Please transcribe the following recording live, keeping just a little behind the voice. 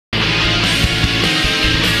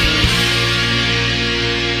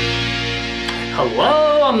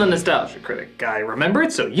Hello, I'm the Nostalgia Critic. I remember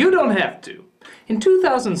it so you don't have to. In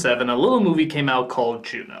 2007, a little movie came out called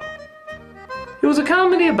Juno. It was a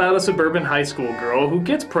comedy about a suburban high school girl who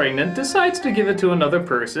gets pregnant, decides to give it to another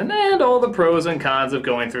person, and all the pros and cons of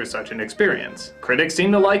going through such an experience. Critics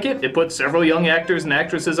seemed to like it, it put several young actors and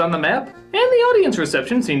actresses on the map, and the audience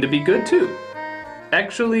reception seemed to be good too.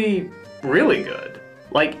 Actually, really good.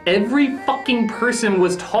 Like, every fucking person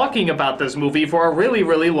was talking about this movie for a really,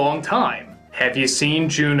 really long time. Have you seen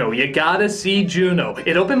Juno? You gotta see Juno.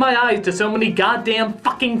 It opened my eyes to so many goddamn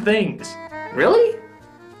fucking things. Really?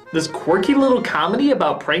 This quirky little comedy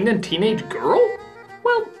about pregnant teenage girl?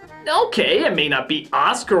 Well, okay, it may not be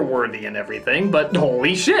Oscar-worthy and everything, but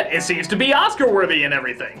holy shit, it seems to be Oscar-worthy and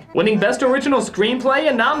everything. Winning Best Original Screenplay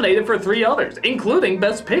and nominated for 3 others, including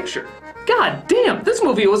Best Picture. God damn, this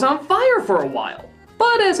movie was on fire for a while.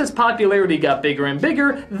 But as its popularity got bigger and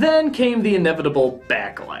bigger, then came the inevitable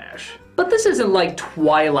backlash. But this isn't like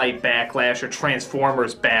Twilight backlash or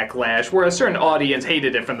Transformers backlash, where a certain audience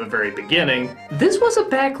hated it from the very beginning. This was a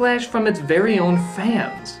backlash from its very own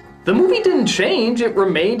fans. The movie didn't change, it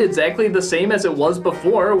remained exactly the same as it was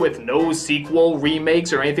before, with no sequel,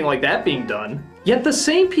 remakes, or anything like that being done. Yet the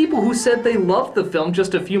same people who said they loved the film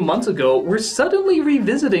just a few months ago were suddenly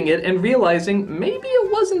revisiting it and realizing maybe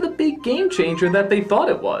it wasn't the big game changer that they thought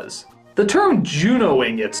it was. The term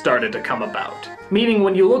Junoing it started to come about, meaning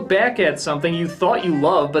when you look back at something you thought you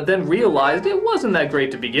loved but then realized it wasn't that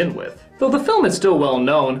great to begin with. Though the film is still well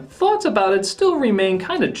known, thoughts about it still remain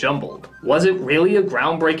kinda jumbled. Was it really a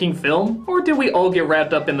groundbreaking film, or did we all get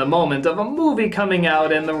wrapped up in the moment of a movie coming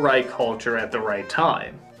out in the right culture at the right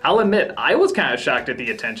time? I'll admit, I was kinda shocked at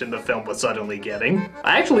the attention the film was suddenly getting.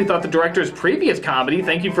 I actually thought the director's previous comedy,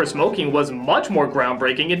 Thank You for Smoking, was much more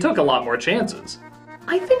groundbreaking and took a lot more chances.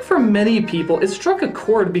 I think for many people it struck a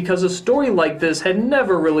chord because a story like this had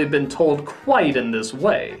never really been told quite in this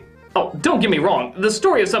way. Oh, don't get me wrong, the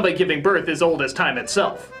story of somebody giving birth is old as time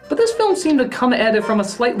itself. But this film seemed to come at it from a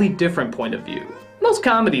slightly different point of view. Most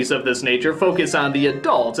comedies of this nature focus on the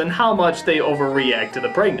adults and how much they overreact to the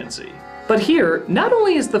pregnancy. But here, not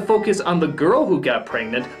only is the focus on the girl who got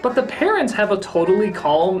pregnant, but the parents have a totally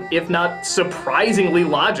calm, if not surprisingly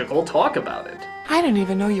logical, talk about it. I didn't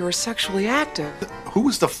even know you were sexually active. Who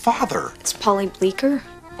was the father? It's Polly Bleeker.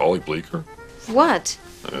 Polly Bleeker? What?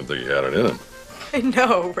 I didn't think he had it in him. I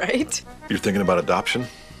know, right? You're thinking about adoption?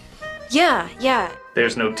 Yeah.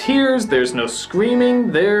 There's no tears, there's no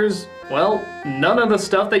screaming, there's, well, none of the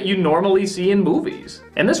stuff that you normally see in movies.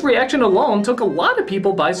 And this reaction alone took a lot of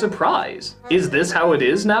people by surprise. Is this how it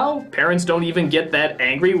is now? Parents don't even get that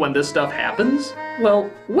angry when this stuff happens? Well,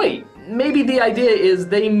 wait. Maybe the idea is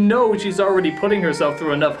they know she's already putting herself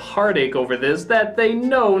through enough heartache over this that they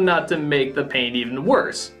know not to make the pain even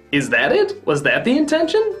worse. Is that it? Was that the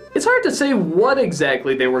intention? It's hard to say what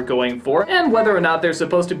exactly they were going for, and whether or not they're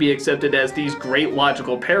supposed to be accepted as these great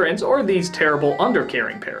logical parents or these terrible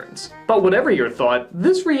undercaring parents. But whatever your thought,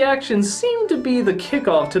 this reaction seemed to be the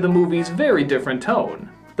kickoff to the movie's very different tone.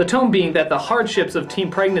 The tone being that the hardships of teen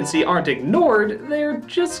pregnancy aren't ignored, they're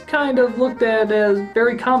just kind of looked at as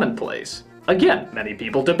very commonplace. Again, many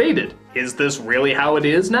people debated, is this really how it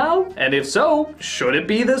is now? And if so, should it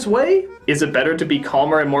be this way? Is it better to be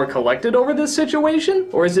calmer and more collected over this situation?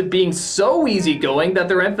 Or is it being so easygoing that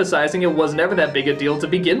they're emphasizing it was never that big a deal to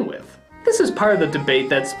begin with? This is part of the debate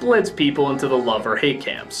that splits people into the love or hate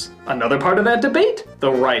camps. Another part of that debate?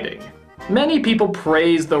 The writing. Many people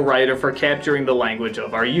praise the writer for capturing the language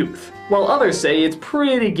of our youth, while others say it's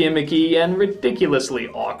pretty gimmicky and ridiculously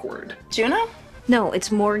awkward. Juno? No,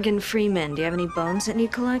 it's Morgan Freeman. Do you have any bones that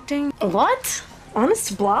need collecting? What?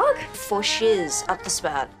 Honest blog? For shiz, up the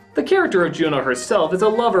spout. The character of Juno herself is a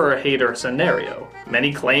lover or hater scenario.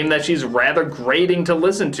 Many claim that she's rather grating to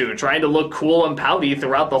listen to, trying to look cool and pouty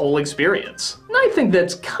throughout the whole experience. And I think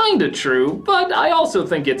that's kinda true, but I also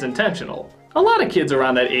think it's intentional. A lot of kids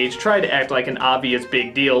around that age try to act like an obvious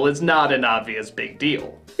big deal is not an obvious big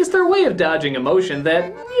deal. It's their way of dodging emotion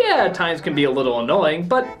that, yeah, at times can be a little annoying,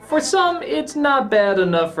 but for some, it's not bad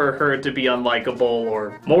enough for her to be unlikable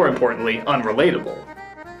or, more importantly, unrelatable.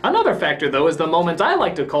 Another factor, though, is the moments I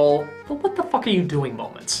like to call the what the fuck are you doing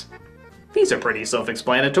moments. These are pretty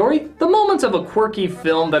self-explanatory. The moments of a quirky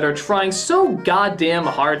film that are trying so goddamn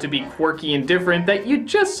hard to be quirky and different that you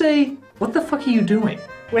just say, what the fuck are you doing?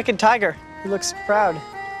 Wicked Tiger. He looks proud.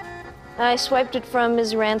 I swiped it from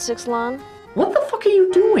Ms. Rancic's lawn. What the fuck are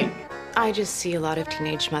you doing? I just see a lot of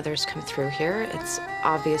teenage mothers come through here. It's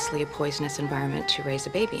obviously a poisonous environment to raise a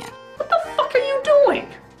baby in. What the fuck are you doing?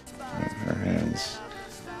 Her hands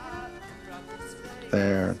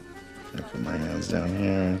there. I put my hands down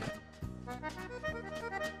here.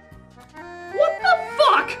 What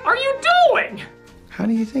How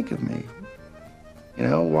do you think of me? You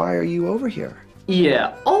know, why are you over here?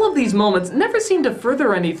 Yeah, all of these moments never seem to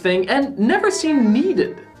further anything and never seem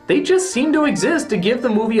needed. They just seem to exist to give the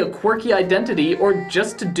movie a quirky identity or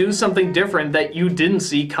just to do something different that you didn't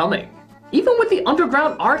see coming. Even with the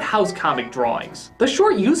underground art house comic drawings, the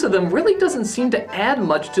short use of them really doesn't seem to add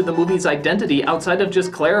much to the movie's identity outside of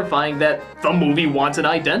just clarifying that the movie wants an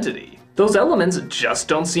identity. Those elements just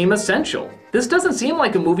don't seem essential. This doesn't seem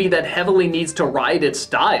like a movie that heavily needs to ride its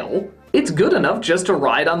style. It's good enough just to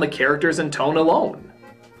ride on the characters and tone alone.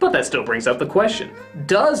 But that still brings up the question,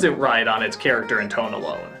 does it ride on its character and tone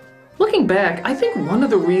alone? Looking back, I think one of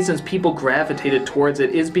the reasons people gravitated towards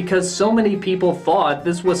it is because so many people thought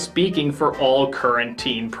this was speaking for all current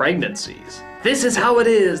teen pregnancies. This is how it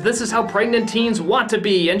is, this is how pregnant teens want to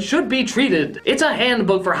be and should be treated. It's a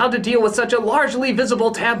handbook for how to deal with such a largely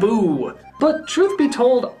visible taboo. But truth be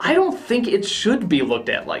told, I don't think it should be looked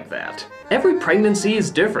at like that. Every pregnancy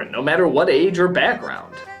is different, no matter what age or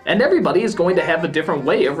background. And everybody is going to have a different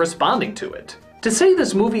way of responding to it. To say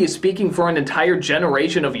this movie is speaking for an entire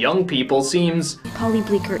generation of young people seems... Polly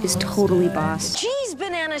Bleeker is totally boss. Jeez,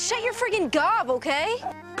 Banana, shut your friggin' gob, okay?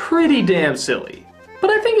 pretty damn silly. But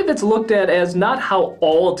I think if it's looked at as not how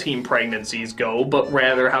all teen pregnancies go, but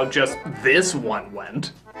rather how just this one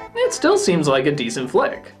went, it still seems like a decent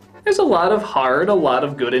flick. There's a lot of heart, a lot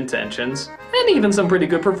of good intentions, and even some pretty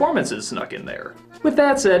good performances snuck in there. With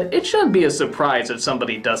that said, it shouldn't be a surprise if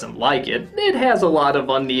somebody doesn't like it. It has a lot of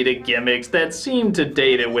unneeded gimmicks that seem to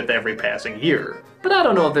date it with every passing year. But I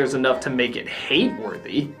don't know if there's enough to make it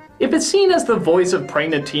hate-worthy. If it's seen as the voice of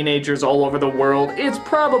pregnant teenagers all over the world, it's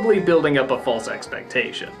probably building up a false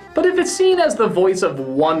expectation. But if it's seen as the voice of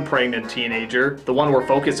one pregnant teenager, the one we're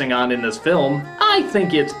focusing on in this film, I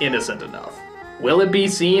think it's innocent enough. Will it be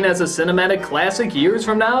seen as a cinematic classic years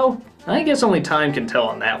from now? I guess only time can tell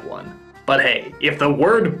on that one. But hey, if the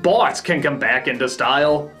word boss can come back into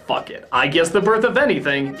style, fuck it. I guess the birth of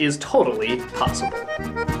anything is totally possible.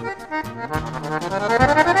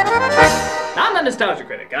 I'm a nostalgia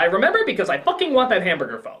critic, guy. Remember? Because I fucking want that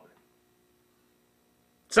hamburger phone.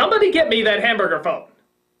 Somebody get me that hamburger phone.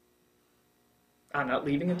 I'm not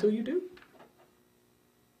leaving until you do.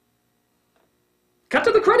 Cut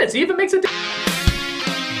to the credits. See if it makes a difference.